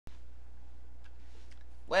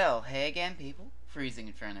Well, hey again, people. Freezing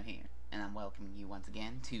Inferno here, and I'm welcoming you once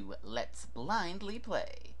again to Let's Blindly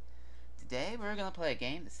Play. Today, we're gonna play a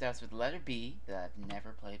game that starts with the letter B that I've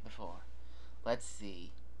never played before. Let's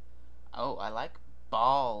see. Oh, I like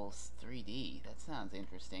Ballz 3D. That sounds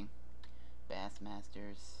interesting.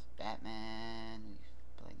 Bassmasters, Batman.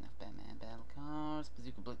 We've played enough Batman battle cars.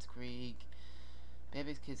 Bazooka Blitzkrieg.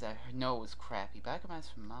 Baby's Kids I know was crappy. Biker Mice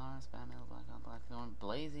from Mars. Batman Black on Blackthorn.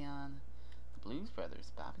 Blazion. The Blues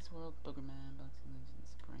Brothers. Bobby's World. Boogerman. Boxing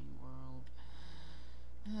Legends. Brain World.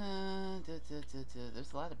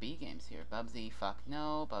 There's a lot of B games here. Bubsy. Fuck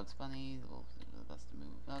No. Bugs Bunny. Bust a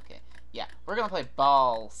Move. Okay. Yeah. We're gonna play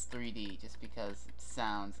Ballz 3D just because it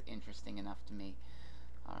sounds interesting enough to me.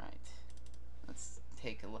 Alright. Let's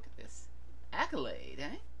take a look at this. Accolade,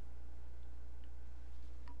 eh?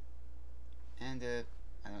 And,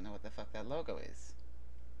 I don't know what the fuck that logo is.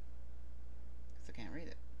 Because I can't read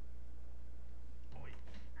it.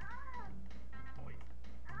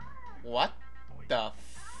 What the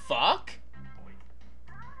fuck?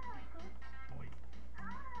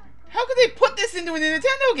 How could they put this into a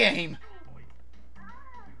Nintendo game?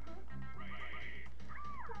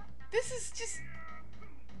 This is just...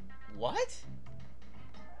 What?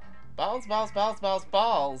 Ballz, Ballz, Ballz, Ballz,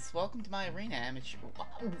 Ballz. Welcome to my arena, amateur.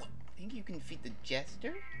 Think you can defeat the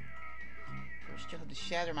Jester? First, you'll have to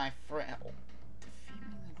shatter my friend. Oh, defeat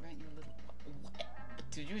me and grant you a little. What?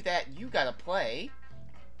 To do that, you gotta play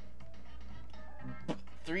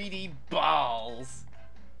 3D Ballz.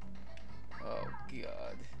 Oh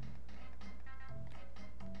god.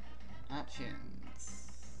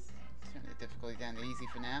 Options. Turn the difficulty down to easy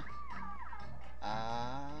for now.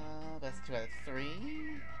 That's 2 out of 3.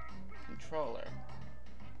 Controller.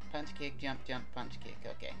 Punch, kick, jump, jump, punch, kick.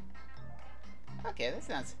 Okay. Okay, that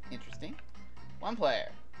sounds interesting. One player.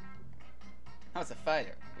 Oh, it's a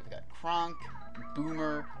fighter. We've got Kronk,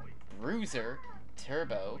 Boomer, Bruiser,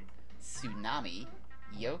 Turbo, Tsunami,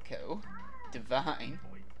 Yoko, Divine,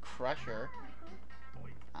 Crusher.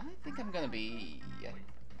 I think I'm gonna be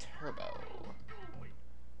Turbo.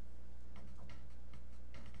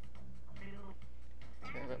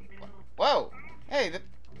 Turbo. Whoa! Hey, the...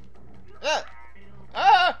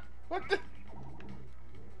 What the...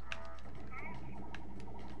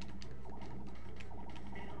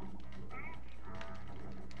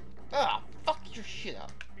 Fuck your shit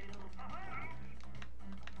up.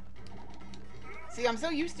 See, I'm so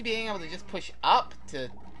used to being able to just push up to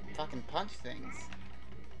fucking punch things.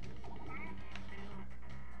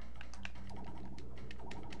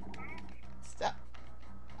 Stop.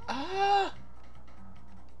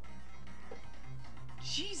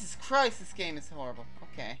 Jesus Christ, this game is horrible.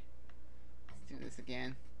 Okay. Let's do this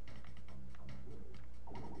again.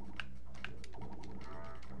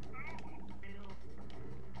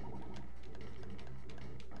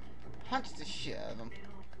 Punch the shit out of him.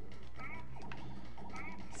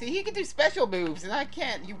 See, he can do special moves, and I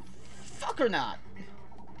can't. You fucker not.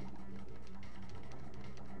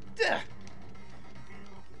 Duh.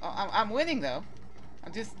 Oh, I'm winning though. I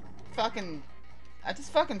just fucking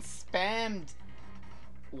spammed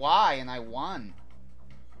Y and I won.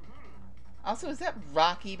 Also, is that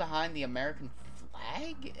Rocky behind the American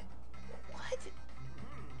flag? What?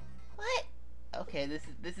 What? Okay, this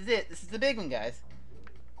is it. This is the big one, guys.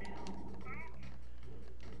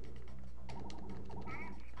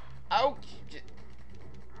 Oh,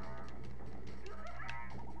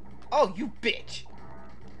 oh, you bitch!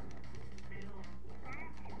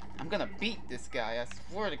 I'm gonna beat this guy, I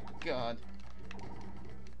swear to God.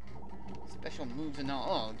 Special moves and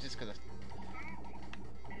all. Oh, just cause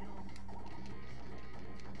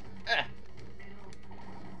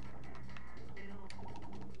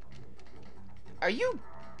Are you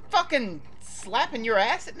fucking slapping your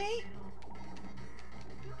ass at me?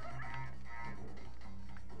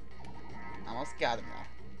 Almost got him though.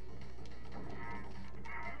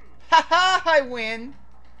 Haha, I win!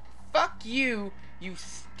 Fuck you, you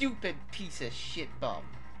stupid piece of shit bum.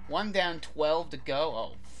 1 down, 12 to go.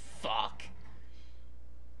 Oh, fuck.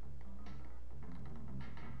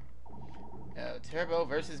 Oh, Turbo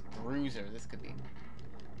versus Bruiser. This could be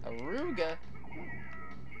Aruga.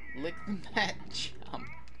 Lick the mat jump.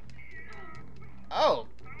 Oh,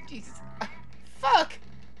 Jesus. Fuck!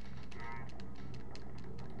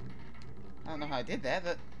 I don't know how I did that,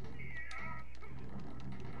 but...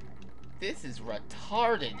 This is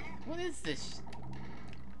retarded. What is this?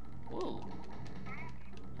 Ooh.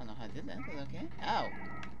 I don't know how I did that, but okay. Ow.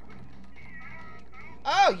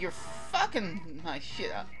 Oh, you're fucking my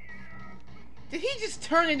shit up. Did he just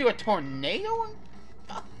turn into a tornado and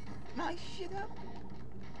fuck my shit up?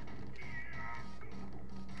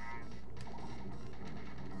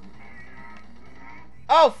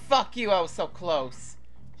 Oh, fuck you, I was so close.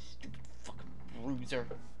 Stupid fucking bruiser.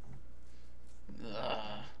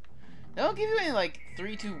 Ugh. They don't give you any, like,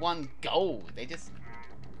 3, 2, 1, go. They just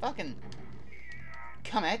fucking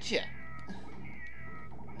come at you.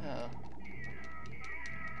 Oh.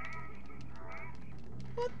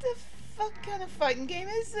 What the fuck kind of fighting game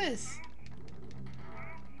is this?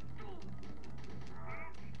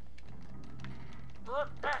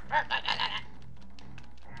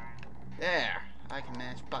 There, I can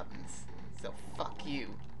mash buttons, so fuck you.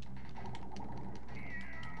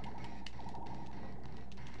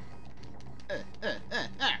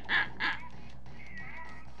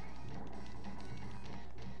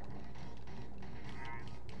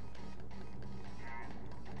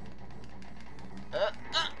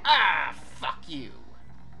 Fuck you.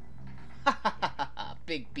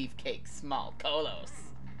 Big beefcake, small colos.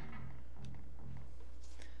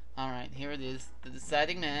 Alright, here it is, the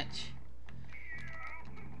deciding match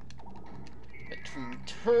between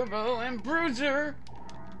Turbo and Bruiser.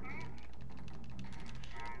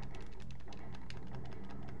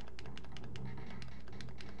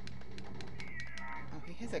 Oh,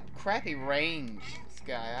 he has a crappy range, this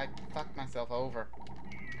guy. I fucked myself over.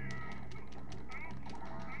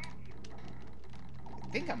 I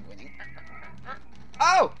think I'm winning.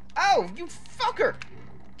 Oh! Oh, you fucker!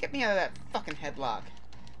 Get me out of that fucking headlock.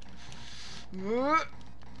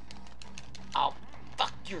 I'll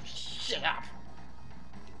fuck your shit up.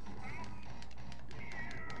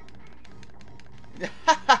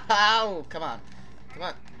 Oh, come on. Come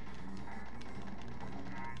on.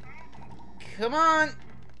 Come on.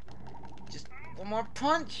 Just one more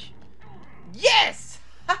punch. Yes!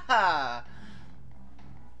 Haha.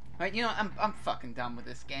 Alright, you know, I'm fucking done with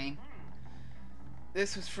this game.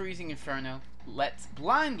 This was Freezing Inferno. Let's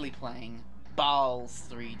blindly playing Ballz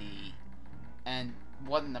 3D. And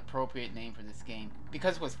what an appropriate name for this game.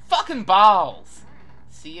 Because it was fucking balls!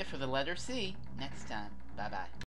 See ya for the letter C next time. Bye-bye.